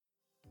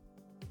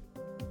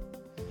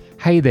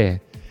Hey there,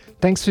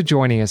 thanks for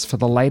joining us for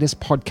the latest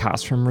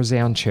podcast from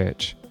Resound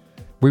Church.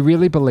 We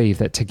really believe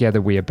that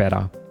together we are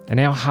better, and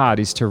our heart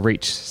is to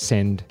reach,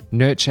 send,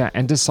 nurture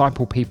and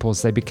disciple people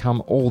as they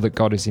become all that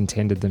God has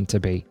intended them to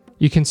be.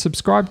 You can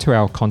subscribe to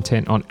our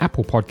content on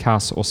Apple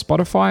Podcasts or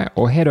Spotify,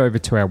 or head over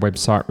to our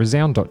website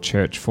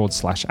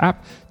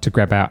resound.church/app to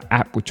grab our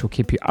app, which will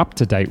keep you up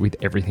to date with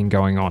everything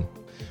going on.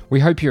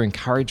 We hope you're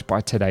encouraged by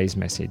today's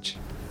message.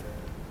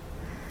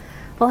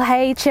 Well,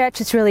 hey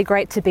church, it's really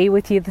great to be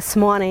with you this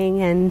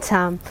morning, and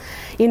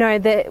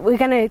we're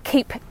going to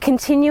keep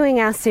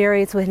continuing our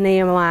series with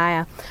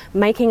Nehemiah,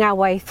 making our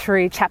way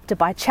through chapter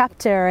by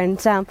chapter.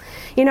 And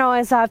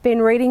as I've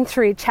been reading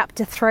through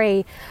chapter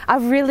 3,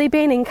 I've really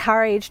been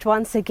encouraged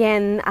once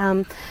again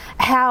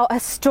how a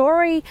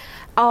story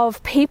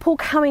of people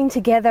coming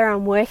together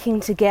and working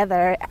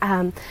together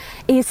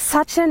is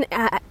such an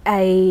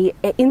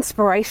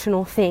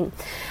inspirational thing.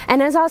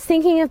 And as I was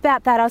thinking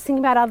about that, I was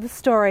thinking about other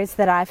stories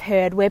that I've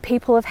heard where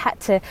people have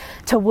had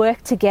to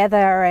work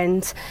together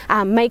and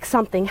make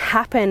something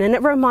happen. And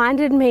it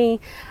reminded me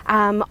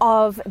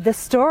of the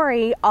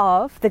story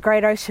of the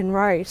Great Ocean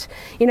Road.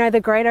 You know, the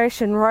Great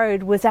Ocean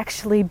Road was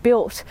actually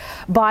built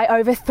by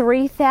over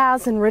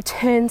 3,000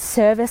 returned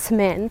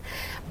servicemen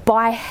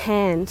by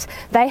hand.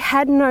 They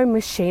had no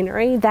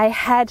machinery. They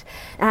had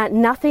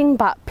nothing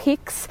but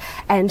picks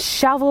and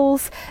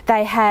shovels.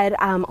 They had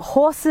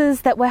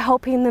horses that were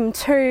helping them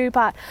too,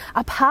 but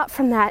apart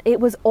from that, it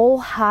was all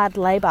hard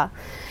labour.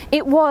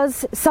 It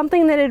was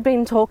something that had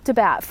been talked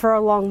about for a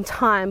long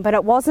time, but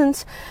it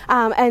wasn't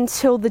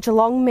until the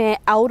Geelong Mayor,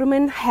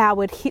 Alderman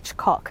Howard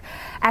Hitchcock,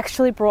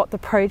 actually brought the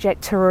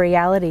project to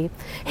reality.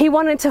 He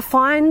wanted to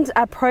find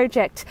a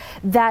project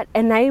that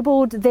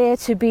enabled there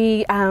to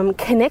be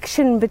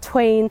connection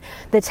between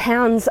the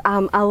towns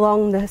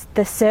along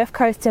the surf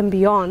coast and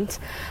beyond,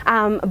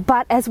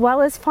 but as well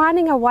as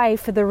finding a way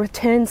for the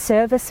returned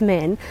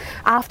servicemen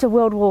after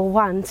World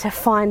War I to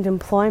find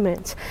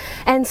employment.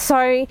 And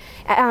so,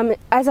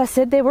 as I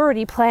said, there were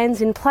already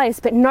plans in place,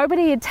 but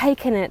nobody had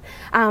taken it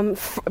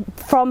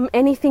from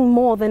anything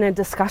more than a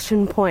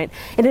discussion point.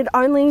 It had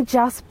only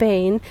just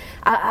been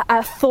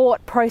a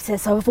thought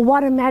process of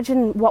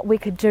imagine what we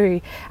could do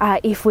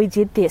if we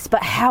did this,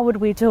 but how would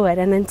we do it?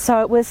 And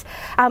so it was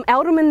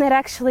Alderman that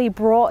actually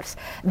brought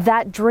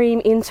that dream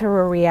into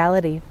a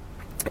reality.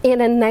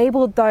 It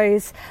enabled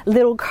those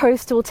little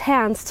coastal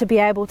towns to be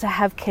able to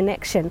have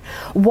connection.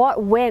 What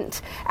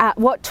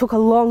took a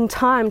long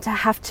time to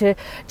have to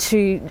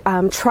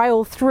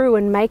trail through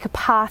and make a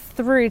path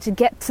through to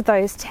get to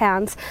those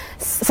towns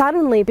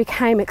suddenly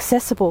became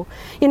accessible.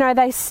 You know,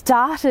 they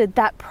started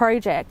that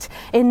project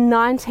in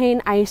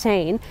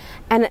 1918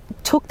 and it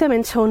took them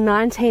until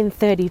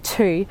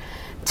 1932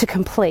 to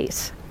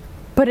complete.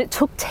 But it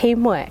took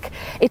teamwork.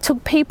 It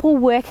took people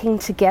working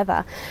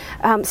together,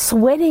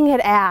 sweating it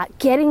out,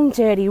 getting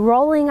dirty,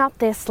 rolling up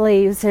their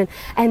sleeves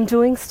and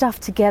doing stuff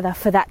together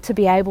for that to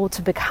be able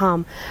to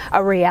become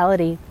a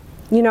reality.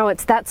 You know,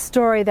 it's that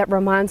story that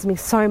reminds me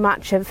so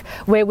much of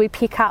where we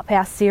pick up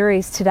our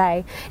series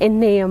today in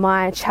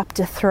Nehemiah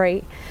chapter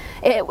 3.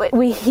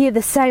 We hear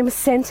the same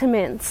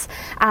sentiments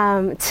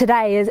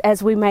today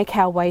as we make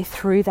our way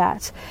through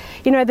that.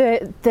 You know,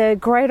 the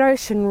Great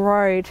Ocean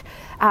Road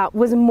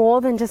was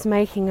more than just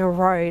making a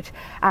road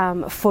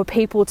for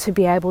people to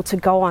be able to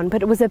go on,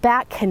 but it was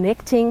about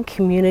connecting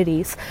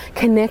communities,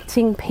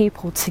 connecting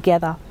people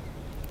together.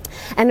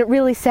 And it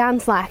really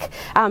sounds like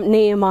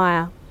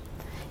Nehemiah.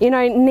 You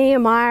know,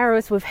 Nehemiah,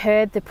 as we've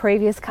heard the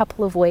previous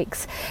couple of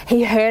weeks,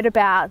 he heard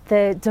about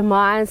the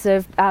demise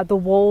of the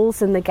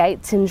walls and the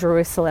gates in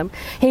Jerusalem.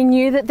 He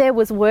knew that there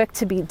was work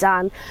to be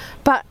done,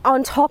 but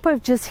on top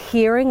of just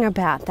hearing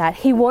about that,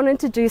 he wanted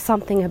to do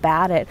something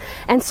about it.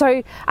 And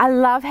so I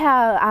love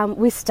how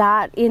we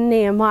start in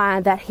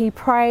Nehemiah that he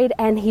prayed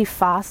and he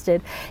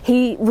fasted.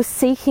 He was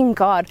seeking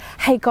God.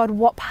 Hey God,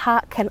 what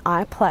part can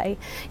I play?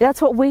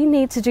 That's what we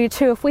need to do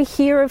too. If we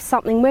hear of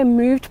something, we're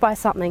moved by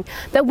something,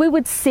 that we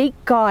would seek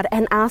God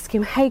and ask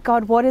him, hey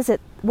God, what is it?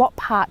 What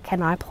part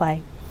can I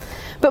play?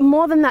 But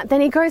more than that,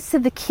 then he goes to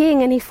the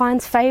king and he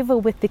finds favor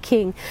with the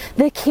king.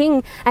 The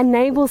king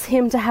enables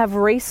him to have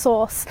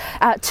resource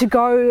to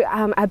go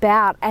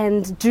about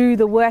and do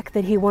the work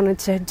that he wanted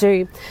to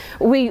do.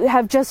 We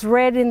have just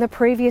read in the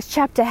previous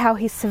chapter how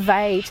he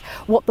surveyed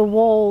what the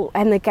wall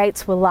and the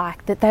gates were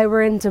like, that they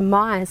were in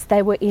demise,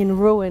 they were in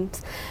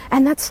ruins.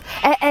 And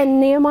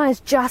Nehemiah's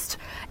just,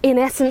 in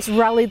essence,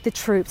 rallied the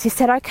troops. He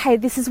said, okay,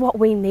 this is what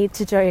we need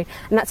to do.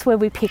 And that's where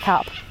we pick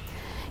up.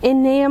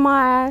 In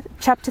Nehemiah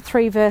chapter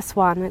 3 verse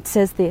 1 it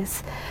says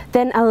this,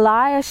 then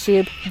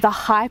Eliashib the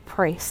high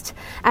priest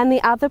and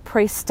the other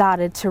priests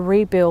started to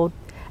rebuild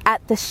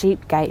at the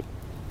sheep gate.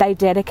 They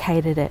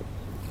dedicated it.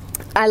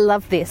 I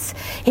love this.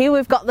 Here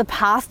we've got the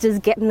pastors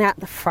getting out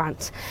the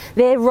front.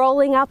 They're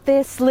rolling up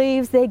their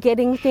sleeves. They're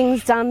getting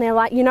things done. They're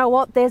like, you know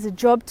what? There's a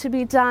job to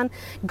be done.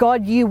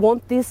 God, you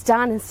want this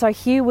done. And so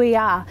here we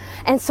are.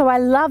 And so I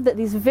love that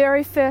this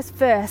very first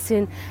verse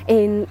in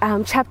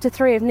chapter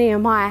 3 of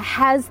Nehemiah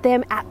has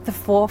them at the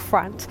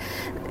forefront.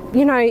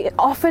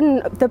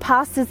 Often the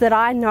pastors that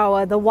I know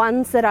are the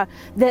ones that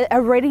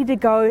are ready to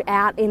go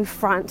out in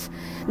front.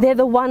 They're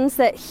the ones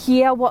that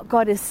hear what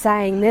God is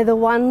saying. They're the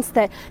ones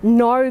that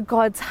know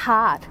God's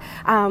heart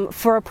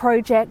for a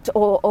project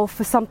or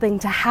for something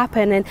to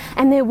happen,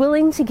 and they're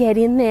willing to get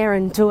in there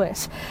and do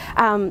it.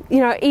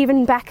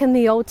 Even back in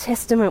the Old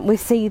Testament, we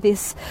see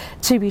this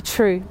to be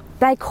true.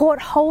 They caught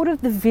hold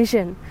of the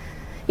vision.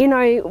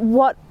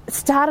 What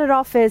started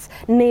off as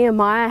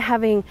Nehemiah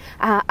having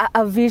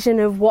a vision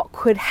of what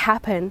could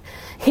happen,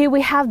 here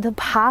we have the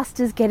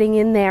pastors getting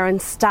in there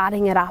and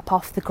starting it up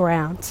off the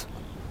ground.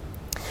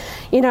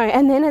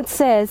 And then it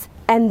says,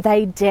 and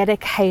they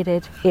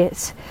dedicated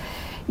it.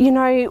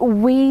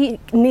 We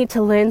need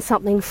to learn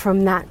something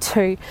from that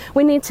too.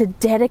 We need to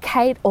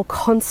dedicate or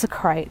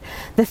consecrate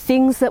the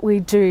things that we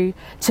do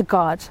to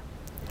God.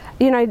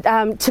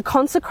 To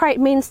consecrate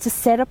means to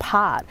set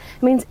apart.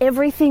 It means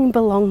everything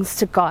belongs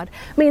to God.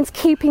 It means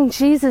keeping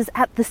Jesus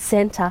at the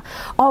center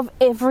of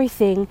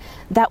everything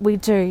that we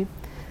do.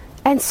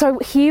 And so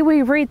here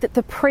we read that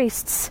the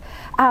priests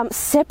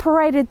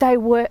separated the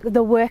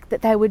work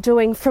that they were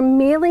doing from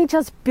merely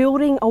just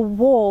building a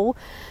wall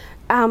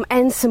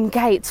and some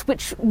gates,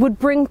 which would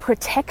bring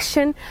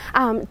protection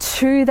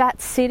to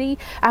that city,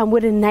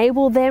 would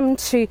enable them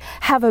to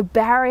have a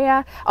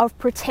barrier of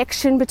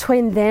protection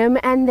between them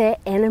and their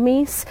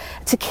enemies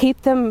to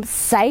keep them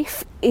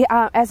safe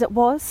as it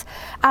was,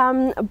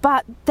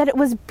 but that it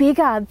was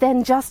bigger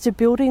than just a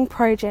building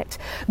project.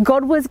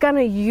 God was going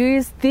to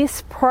use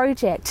this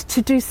project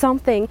to do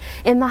something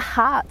in the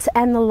hearts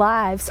and the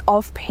lives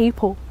of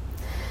people.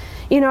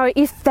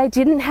 If they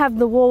didn't have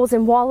the walls,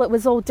 and while it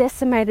was all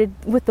decimated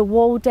with the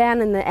wall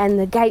down and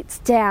the gates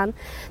down,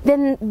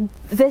 then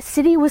the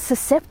city was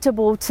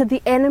susceptible to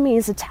the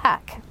enemy's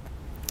attack.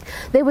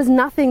 There was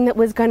nothing that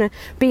was going to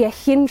be a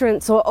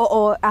hindrance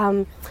or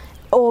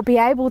be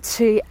able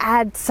to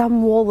add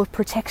some wall of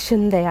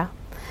protection there.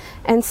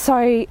 And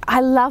so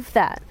I love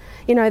that.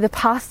 The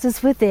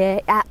pastors were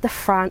there at the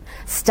front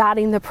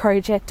starting the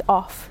project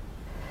off.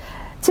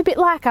 It's a bit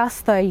like us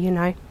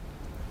though,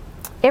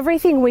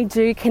 Everything we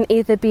do can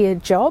either be a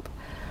job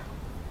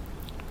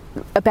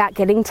about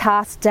getting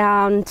tasks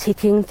down,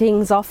 ticking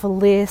things off a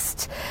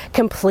list,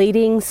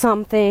 completing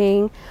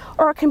something,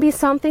 or it can be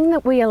something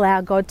that we allow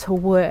God to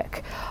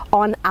work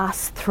on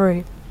us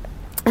through.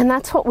 And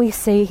that's what we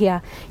see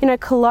here.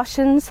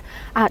 Colossians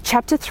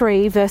chapter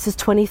 3 verses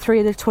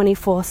 23 to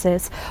 24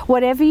 says,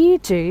 "Whatever you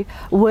do,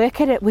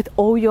 work at it with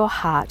all your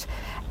heart,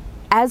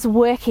 as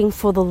working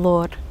for the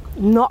Lord,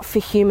 not for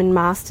human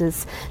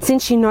masters,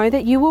 since you know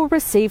that you will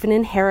receive an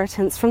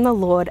inheritance from the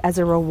Lord as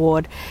a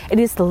reward. It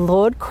is the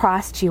Lord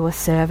Christ you are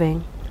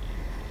serving."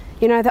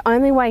 The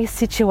only way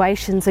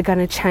situations are going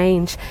to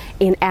change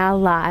in our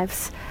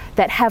lives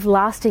that have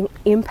lasting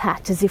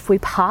impact is if we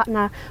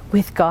partner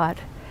with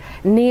God.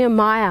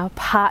 Nehemiah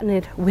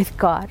partnered with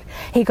God.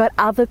 He got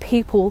other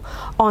people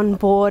on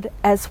board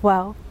as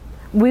well.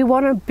 We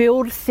want to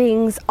build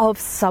things of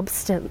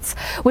substance.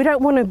 We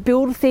don't want to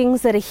build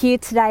things that are here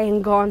today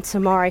and gone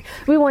tomorrow.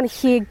 We want to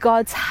hear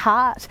God's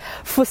heart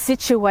for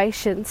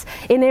situations.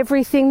 In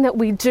everything that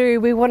we do,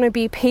 we want to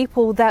be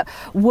people that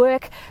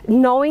work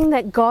knowing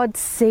that God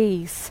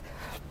sees.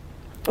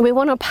 We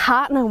want to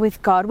partner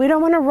with God. We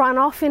don't want to run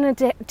off in a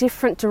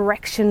different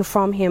direction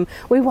from Him.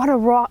 We want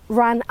to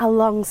run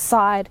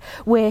alongside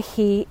where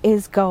He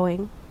is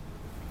going.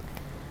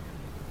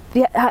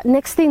 The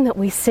next thing that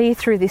we see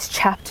through this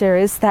chapter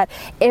is that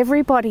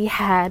everybody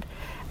had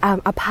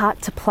a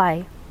part to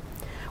play.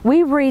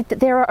 We read that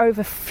there are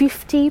over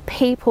 50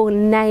 people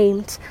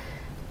named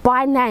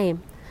by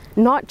name,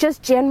 not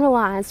just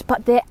generalized,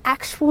 but their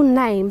actual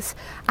names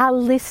are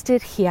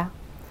listed here.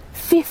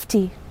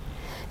 50.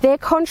 Their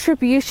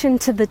contribution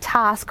to the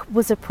task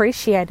was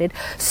appreciated,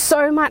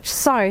 so much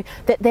so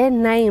that their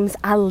names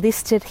are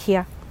listed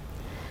here.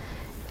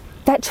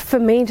 That for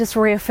me just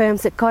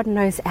reaffirms that God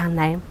knows our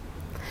name.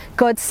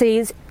 God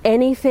sees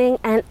anything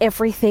and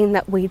everything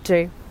that we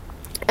do.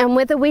 And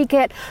whether we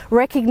get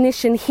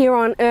recognition here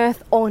on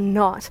earth or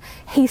not,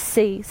 He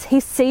sees. He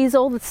sees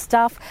all the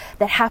stuff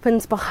that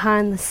happens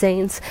behind the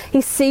scenes.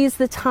 He sees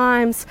the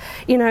times,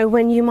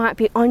 when you might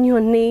be on your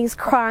knees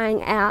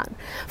crying out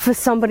for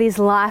somebody's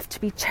life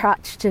to be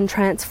touched and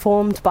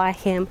transformed by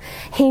Him.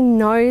 He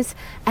knows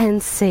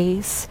and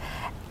sees.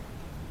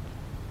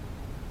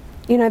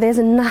 There's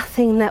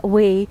nothing that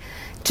we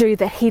do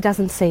that He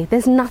doesn't see.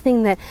 There's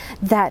nothing that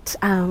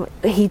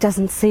He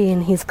doesn't see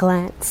in His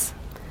glance.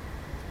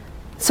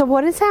 So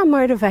what is our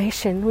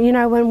motivation?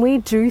 When we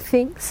do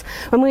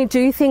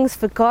things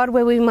for God,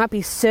 where we might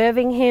be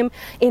serving Him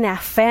in our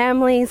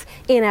families,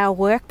 in our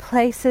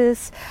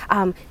workplaces,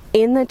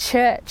 in the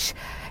church,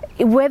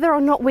 whether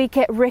or not we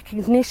get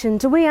recognition,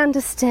 do we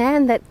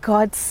understand that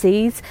God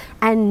sees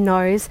and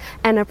knows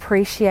and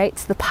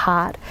appreciates the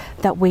part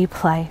that we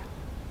play?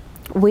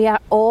 We are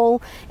all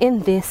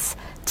in this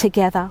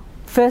together.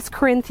 1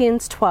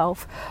 Corinthians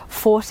 12,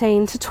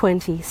 14 to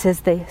 20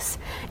 says this: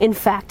 "In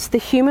fact, the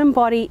human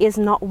body is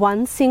not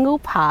one single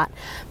part,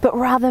 but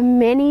rather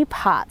many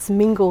parts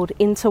mingled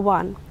into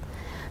one.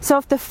 So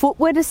if the foot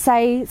were to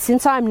say,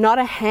 since I'm not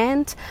a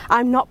hand,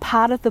 I'm not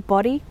part of the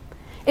body,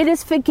 it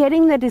is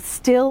forgetting that it's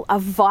still a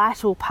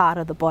vital part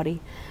of the body.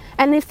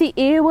 And if the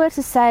ear were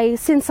to say,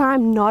 since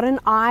I'm not an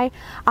eye,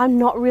 I'm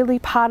not really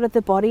part of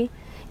the body,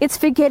 it's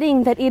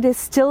forgetting that it is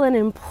still an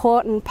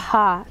important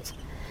part.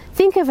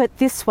 Think of it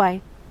this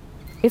way.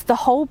 If the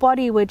whole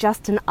body were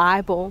just an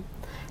eyeball,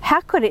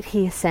 how could it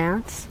hear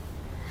sounds?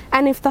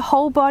 And if the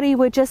whole body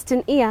were just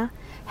an ear,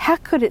 how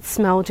could it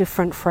smell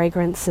different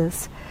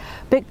fragrances?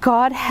 But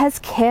God has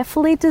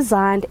carefully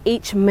designed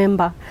each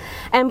member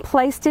and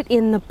placed it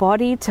in the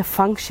body to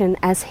function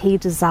as He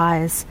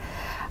desires.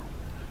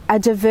 A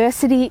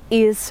diversity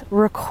is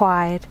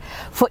required,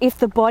 for if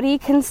the body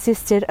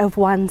consisted of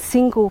one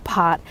single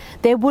part,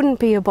 there wouldn't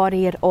be a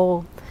body at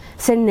all.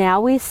 So now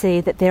we see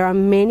that there are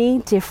many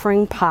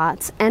differing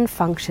parts and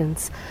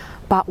functions,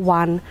 but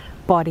one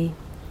body.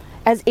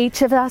 As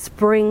each of us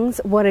brings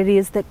what it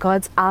is that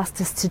God's asked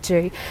us to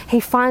do, He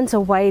finds a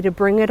way to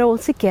bring it all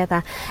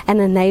together and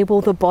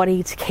enable the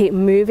body to keep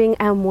moving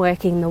and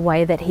working the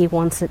way that He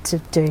wants it to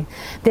do.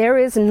 There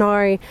is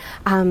no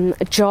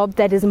job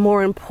that is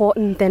more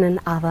important than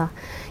another.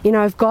 You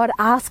know, if God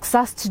asks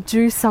us to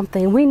do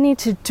something, we need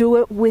to do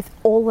it with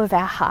all of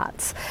our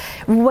hearts.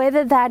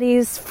 Whether that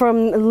is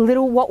from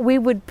little what we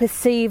would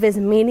perceive as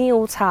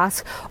menial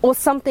tasks or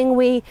something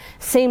we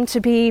seem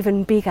to be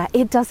even bigger,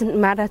 it doesn't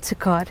matter to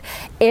God.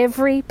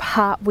 Every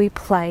part we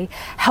play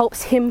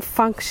helps Him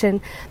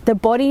function the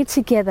body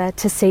together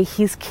to see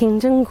His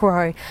kingdom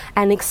grow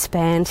and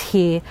expand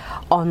here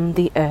on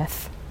the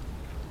earth.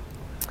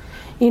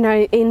 You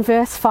know, in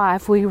verse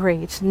 5 we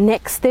read,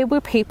 "Next there were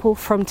people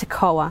from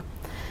Tekoa.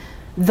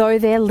 Though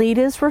their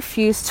leaders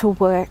refused to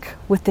work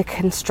with the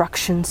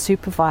construction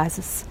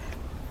supervisors."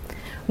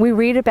 We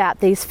read about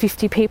these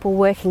 50 people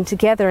working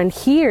together, and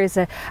here is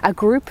a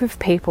group of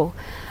people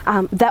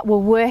that were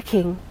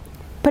working.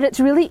 But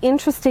it's really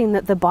interesting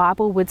that the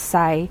Bible would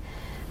say,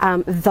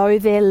 though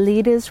their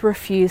leaders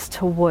refused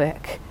to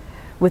work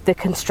with the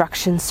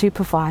construction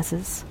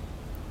supervisors.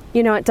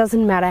 You know, it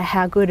doesn't matter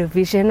how good a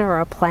vision or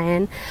a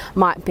plan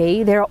might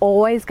be, there are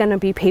always going to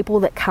be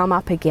people that come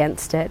up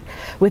against it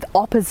with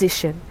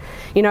opposition.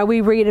 You know,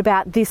 we read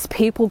about this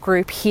people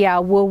group here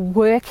were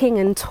working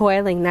and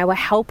toiling. They were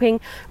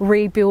helping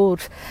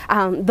rebuild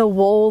the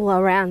wall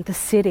around the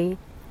city,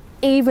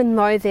 even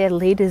though their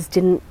leaders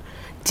didn't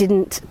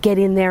get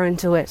in there and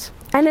do it.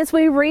 And as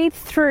we read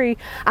through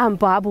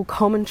Bible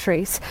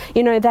commentaries,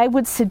 you know, they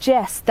would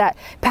suggest that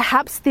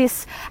perhaps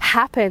this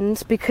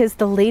happened because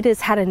the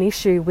leaders had an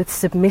issue with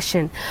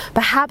submission.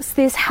 Perhaps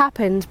this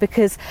happened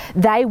because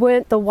they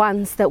weren't the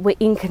ones that were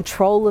in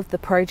control of the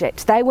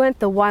project. They weren't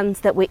the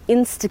ones that were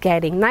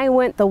instigating. They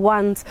weren't the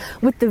ones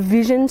with the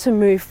vision to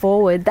move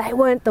forward. They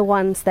weren't the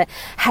ones that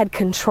had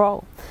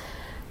control.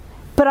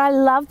 But I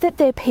love that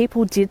their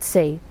people did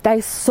see.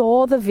 They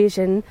saw the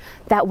vision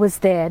that was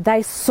there.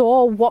 They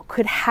saw what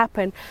could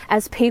happen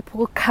as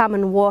people come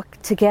and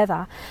walk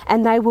together.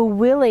 And they were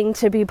willing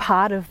to be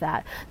part of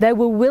that. They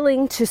were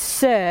willing to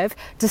serve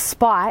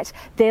despite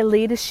their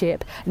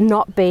leadership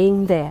not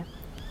being there.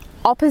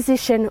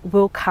 Opposition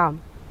will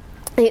come.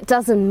 It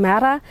doesn't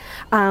matter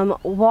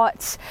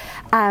what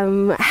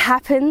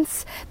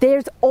happens.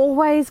 There's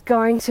always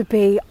going to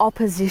be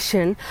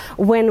opposition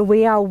when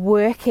we are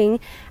working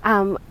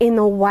in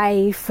a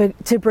way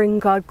to bring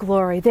God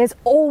glory. There's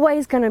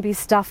always going to be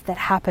stuff that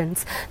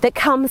happens that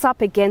comes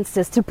up against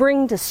us to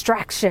bring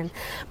distraction.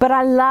 But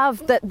I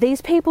love that these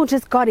people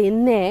just got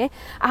in there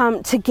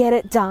to get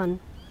it done.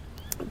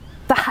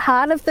 The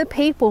heart of the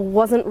people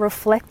wasn't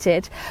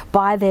reflected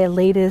by their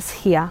leaders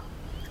here.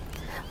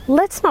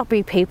 Let's not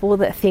be people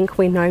that think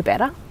we know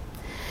better.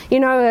 You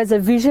know, as a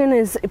vision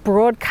is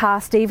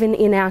broadcast even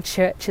in our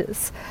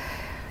churches,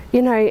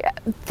 you know,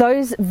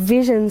 those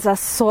visions are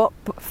sought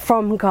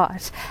from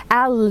God.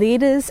 Our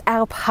leaders,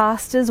 our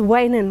pastors,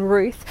 Wayne and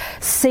Ruth,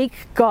 seek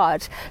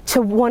God to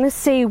want to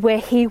see where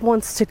He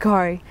wants to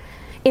go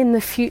in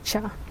the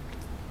future.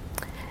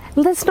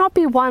 Let's not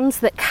be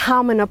ones that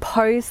come and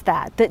oppose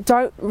that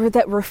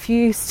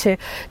refuse to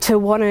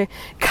want to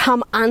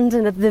come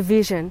under the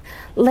vision.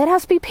 Let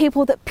us be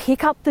people that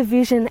pick up the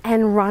vision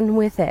and run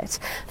with it.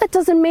 That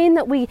doesn't mean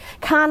that we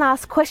can't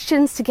ask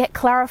questions to get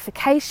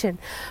clarification,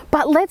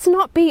 but let's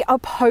not be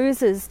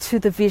opposers to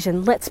the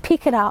vision. Let's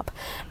pick it up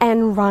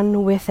and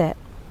run with it.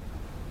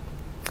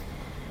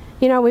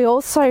 You know, we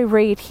also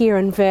read here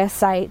in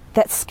verse 8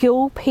 that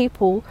skilled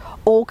people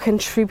all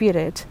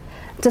contributed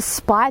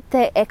despite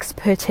their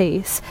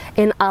expertise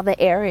in other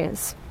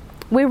areas.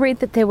 We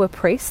read that there were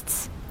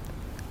priests,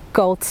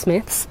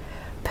 goldsmiths,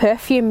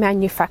 perfume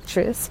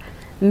manufacturers,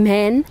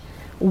 men,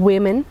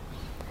 women,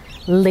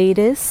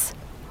 leaders,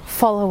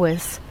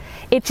 followers.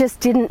 It just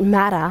didn't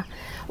matter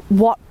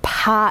what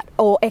part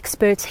or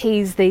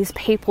expertise these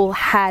people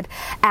had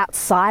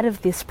outside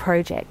of this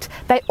project.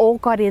 They all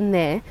got in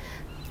there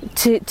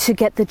to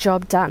get the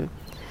job done.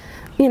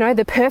 You know,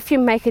 the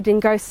perfume maker didn't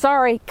go,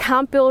 sorry,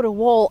 can't build a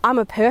wall, I'm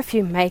a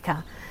perfume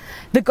maker.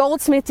 The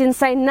goldsmith didn't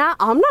say, nah,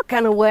 I'm not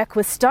going to work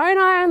with stone,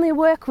 I only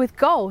work with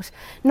gold.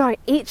 No,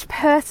 each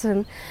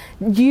person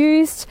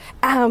used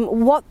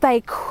what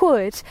they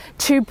could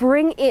to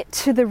bring it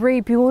to the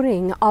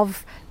rebuilding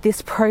of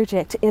this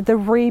project, the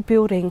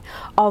rebuilding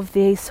of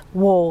these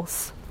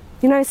walls.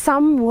 You know,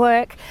 some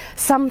work,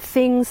 some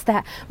things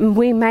that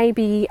we may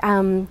be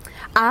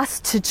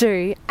asked to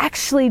do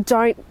actually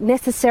don't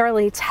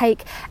necessarily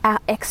take our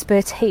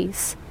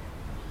expertise.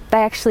 They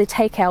actually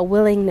take our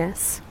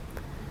willingness.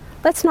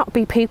 Let's not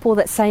be people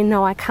that say,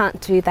 no, I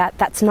can't do that.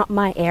 That's not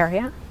my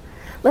area.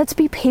 Let's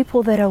be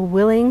people that are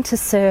willing to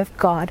serve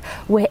God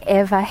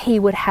wherever He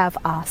would have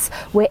us,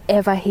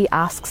 wherever He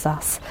asks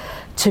us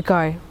to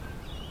go.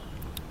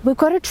 We've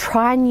got to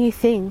try new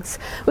things.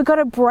 We've got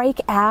to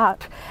break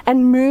out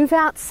and move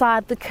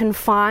outside the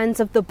confines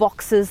of the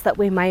boxes that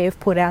we may have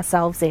put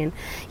ourselves in.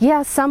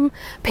 Yeah, some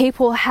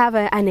people have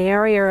an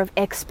area of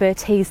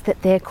expertise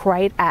that they're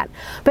great at,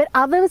 but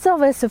others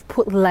of us have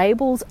put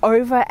labels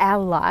over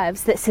our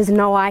lives that says,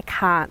 no, I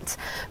can't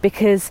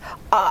because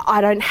I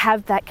don't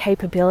have that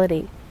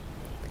capability.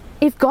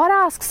 If God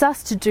asks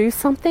us to do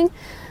something,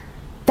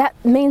 that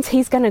means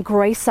He's going to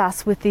grace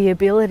us with the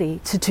ability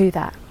to do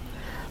that.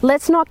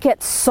 Let's not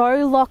get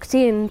so locked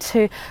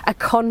into a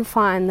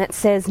confine that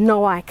says,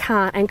 no, I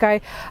can't, and go,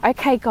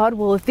 okay, God,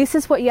 well, if this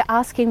is what you're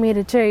asking me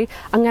to do,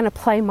 I'm going to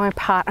play my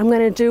part. I'm going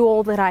to do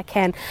all that I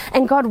can.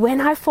 And God, when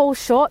I fall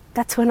short,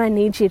 that's when I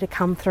need you to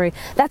come through.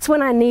 That's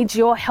when I need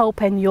your help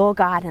and your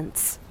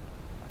guidance.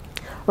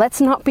 Let's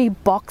not be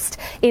boxed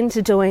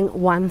into doing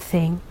one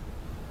thing.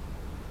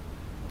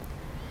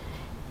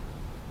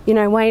 You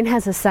know, Wayne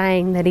has a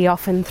saying that he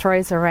often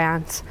throws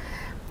around,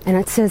 and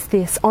it says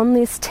this: on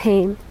this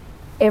team,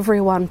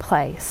 everyone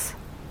plays.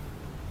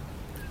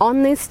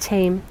 On this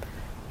team,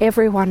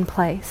 everyone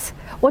plays.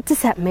 What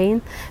does that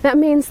mean? That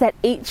means that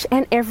each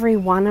and every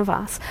one of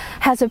us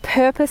has a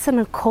purpose and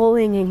a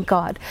calling in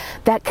God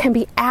that can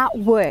be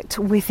outworked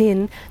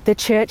within the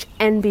church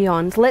and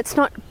beyond. Let's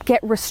not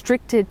get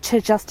restricted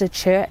to just a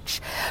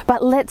church,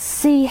 but let's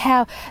see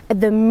how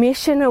the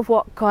mission of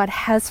what God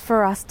has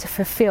for us to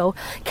fulfill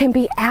can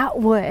be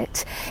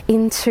outworked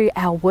into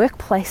our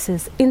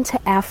workplaces, into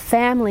our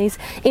families,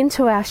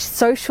 into our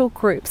social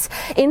groups,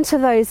 into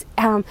those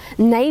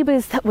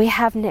neighbours that we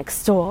have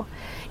next door.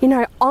 You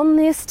know, on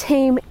this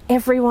team,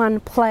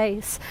 everyone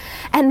plays.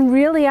 And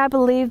really, I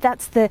believe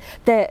that's the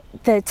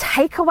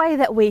takeaway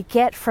that we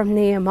get from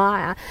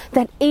Nehemiah,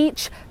 that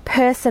each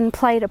person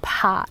played a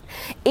part.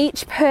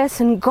 Each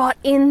person got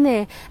in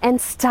there and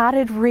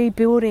started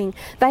rebuilding.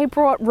 They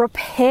brought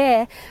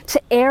repair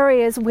to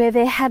areas where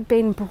there had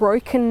been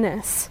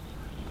brokenness.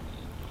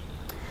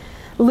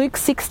 Luke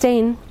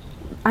 16,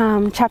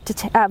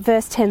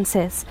 verse 10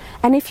 says,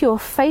 "And if you are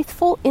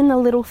faithful in the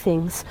little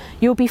things,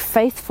 you'll be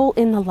faithful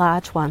in the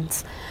large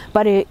ones.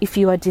 But if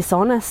you are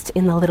dishonest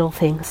in the little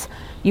things,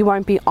 you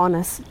won't be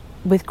honest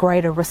with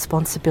greater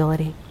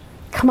responsibility."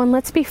 Come on,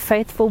 let's be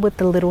faithful with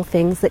the little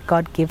things that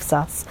God gives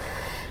us.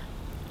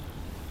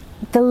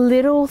 The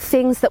little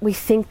things that we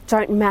think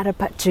don't matter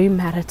but do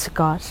matter to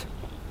God.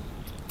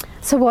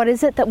 So what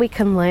is it that we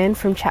can learn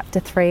from chapter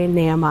 3 in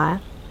Nehemiah?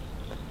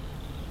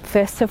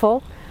 First of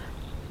all,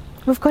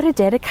 we've got to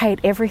dedicate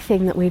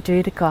everything that we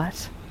do to God.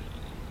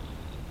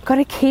 We've got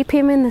to keep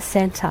Him in the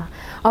centre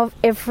of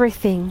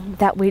everything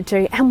that we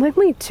do. And when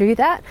we do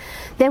that,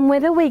 then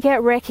whether we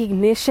get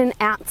recognition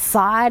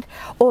outside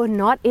or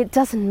not, it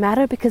doesn't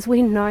matter, because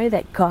we know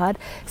that God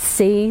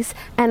sees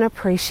and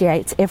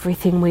appreciates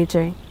everything we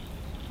do.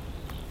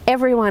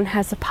 Everyone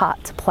has a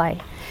part to play.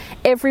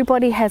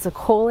 Everybody has a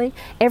calling.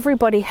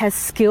 Everybody has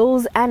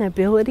skills and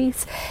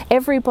abilities.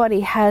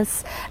 Everybody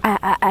has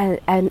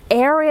an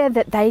area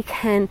that they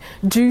can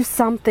do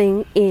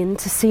something in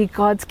to see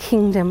God's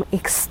kingdom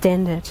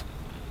extended.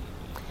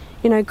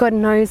 You know, God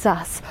knows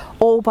us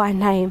all by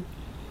name.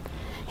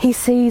 He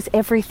sees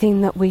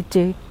everything that we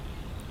do.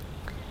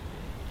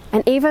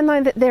 And even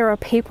though that there are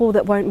people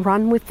that won't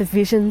run with the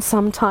vision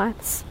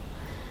sometimes,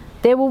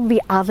 there will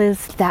be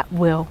others that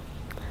will.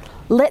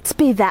 Let's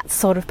be that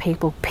sort of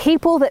people.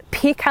 People that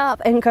pick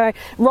up and go,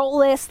 roll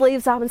their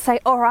sleeves up and say,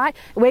 all right,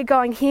 we're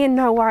going here,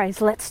 no worries,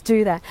 let's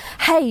do that.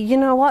 Hey, you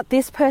know what?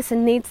 This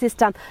person needs this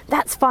done.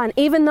 That's fine.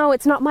 Even though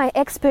it's not my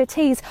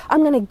expertise,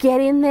 I'm going to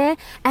get in there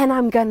and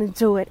I'm going to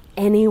do it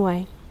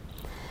anyway.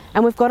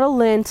 And we've got to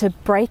learn to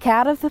break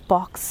out of the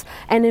box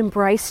and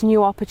embrace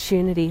new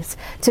opportunities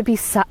to be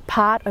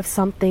part of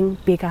something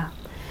bigger.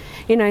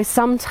 You know,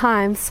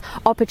 sometimes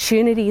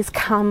opportunities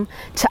come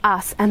to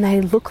us and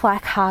they look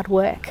like hard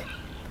work.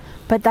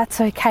 But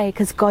that's okay,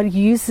 because God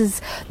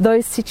uses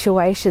those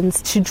situations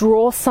to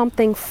draw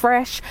something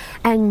fresh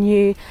and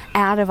new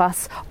out of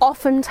us.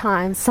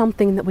 Oftentimes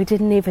something that we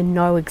didn't even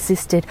know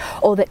existed,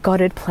 or that God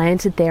had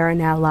planted there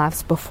in our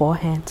lives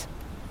beforehand.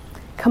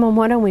 Come on,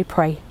 why don't we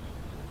pray?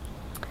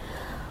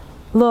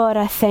 Lord,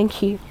 I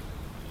thank you.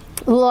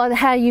 Lord,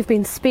 how you've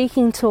been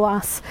speaking to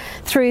us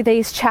through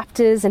these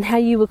chapters and how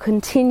you will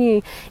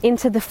continue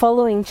into the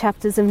following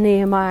chapters of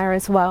Nehemiah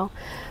as well.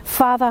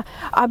 Father,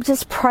 I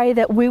just pray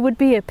that we would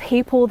be a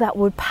people that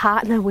would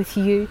partner with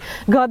you.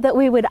 God, that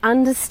we would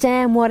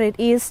understand what it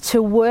is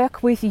to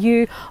work with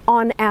you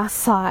on our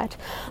side.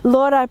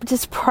 Lord, I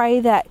just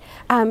pray that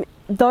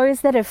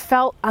those that have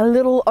felt a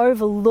little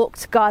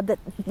overlooked, God, that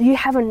you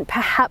haven't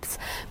perhaps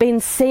been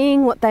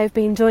seeing what they've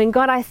been doing.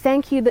 God, I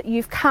thank you that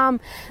you've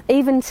come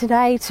even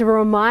today to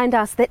remind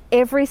us that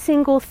every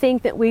single thing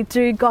that we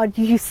do, God,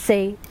 you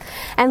see.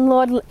 And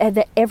Lord,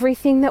 that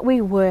everything that we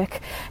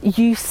work,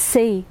 you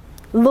see.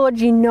 Lord,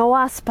 you know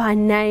us by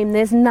name.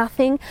 There's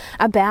nothing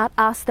about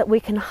us that we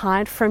can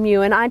hide from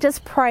you. And I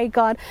just pray,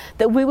 God,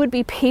 that we would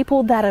be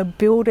people that are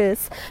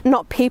builders,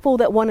 not people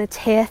that want to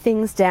tear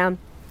things down.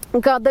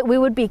 God, that we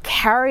would be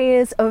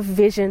carriers of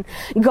vision.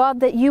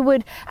 God, that you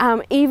would,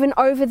 even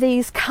over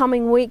these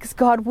coming weeks,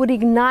 God, would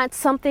ignite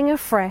something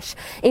afresh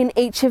in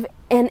each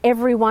and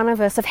every one of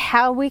us of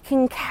how we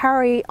can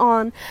carry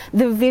on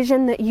the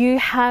vision that you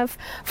have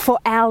for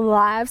our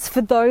lives,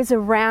 for those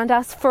around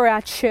us, for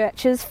our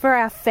churches, for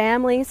our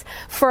families,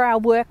 for our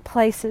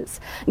workplaces.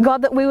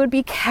 God, that we would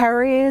be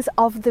carriers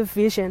of the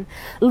vision.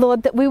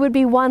 Lord, that we would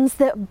be ones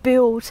that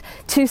build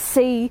to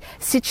see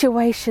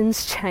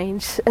situations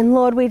change. And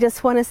Lord, we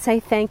just want to say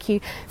thank you.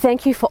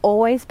 Thank you for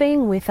always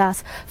being with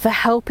us, for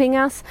helping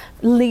us,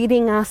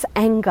 leading us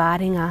and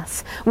guiding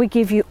us. We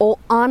give you all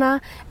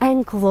honor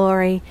and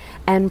glory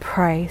and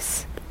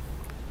praise.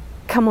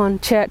 Come on,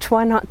 church,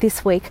 why not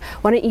this week?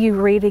 Why don't you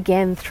read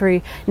again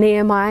through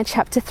Nehemiah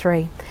chapter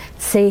 3,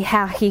 see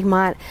how he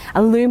might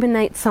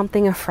illuminate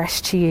something afresh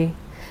to you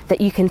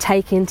that you can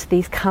take into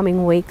these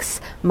coming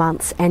weeks,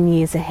 months and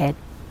years ahead.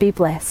 Be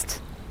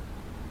blessed.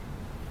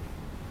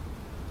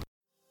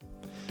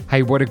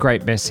 Hey, what a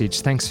great message.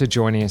 Thanks for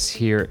joining us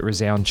here at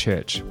Resound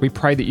Church. We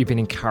pray that you've been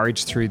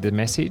encouraged through the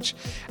message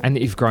and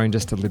that you've grown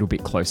just a little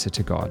bit closer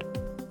to God.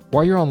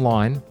 While you're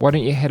online, why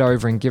don't you head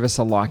over and give us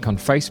a like on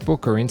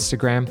Facebook or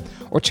Instagram,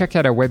 or check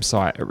out our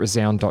website at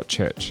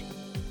resound.church.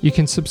 You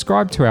can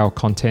subscribe to our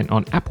content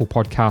on Apple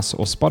Podcasts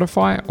or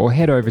Spotify, or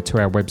head over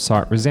to our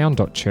website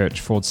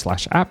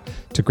resound.church/app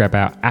to grab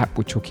our app,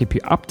 which will keep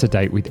you up to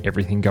date with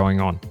everything going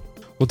on.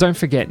 Well, don't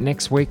forget,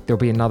 next week there'll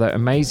be another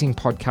amazing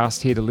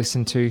podcast here to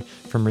listen to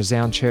from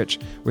Resound Church.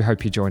 We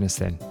hope you join us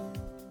then.